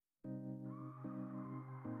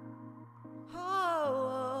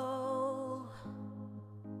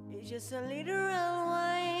Just a little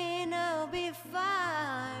wine, I'll be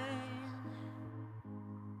fine.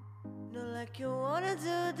 Not like you wanna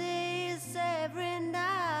do this every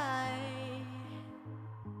night.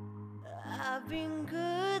 I've been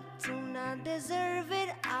good to not deserve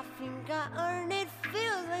it. I think I earned it.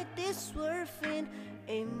 Feels like this worth it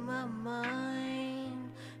in my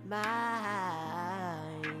mind.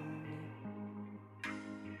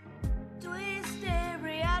 Twisted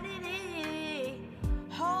reality,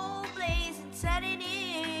 whole place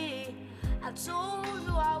insanity. I told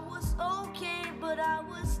you I was okay, but I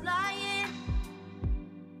was lying.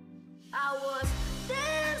 I was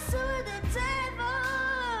dancing with the devil,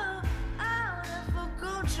 out of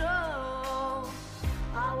control.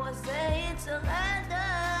 I was saying to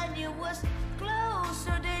London, you was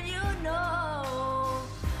closer than you know.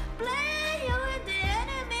 Playing with the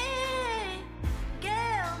enemy,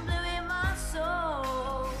 gambling with my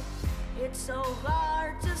soul. It's so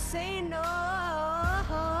hard to say no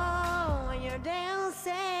when you're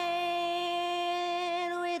dancing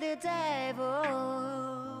with the devil.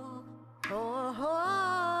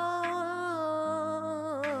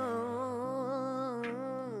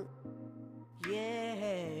 Yeah.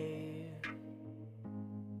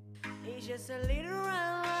 It's just a little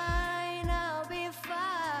line, I'll be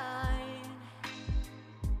fine.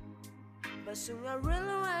 But soon a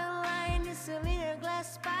real line is a little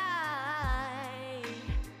glass pie.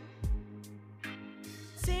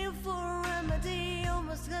 Sinful remedy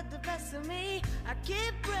almost got the best of me. I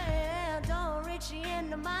keep praying, don't reach the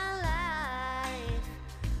end of my life.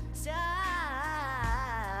 Time,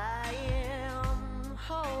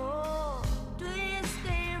 oh,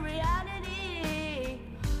 twisted reality,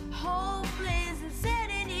 hopeless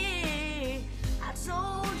insanity. I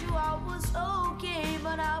told you I was okay,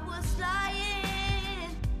 but I was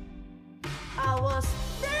lying. I was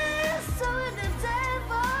dancing with the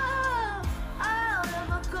devil, out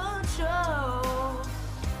of control.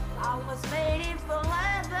 I was waiting for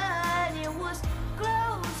heaven, it was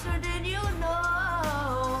closer than you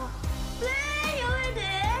know. Playing with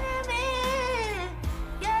the enemy,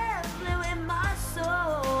 yeah, play with my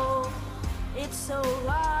soul. It's so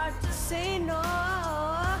hard to say no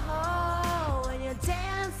when you're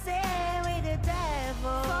dancing with the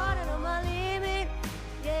devil. Falling on my limit,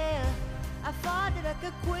 yeah. I thought that I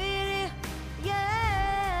could quit it,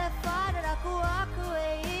 yeah. Thought that I could walk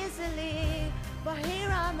away easily, but here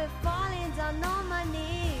I'm falling down on my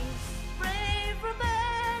knees. Pray for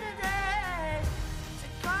better days to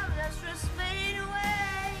come, that stress fade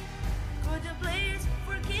away. Could you please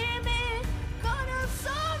forgive me? 'Cause I'm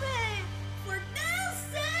sorry for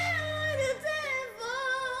dancing with the devil.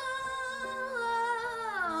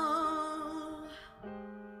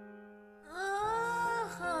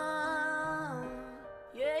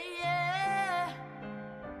 Yeah, yeah.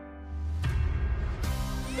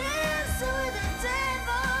 Dancing with the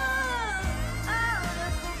devil, out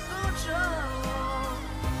of control.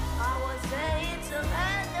 I was saying to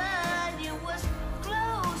London, you was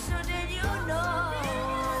closer than you know.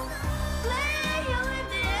 Playing with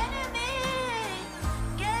the enemy,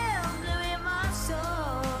 gambling with my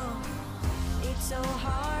soul. It's so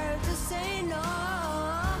hard to say no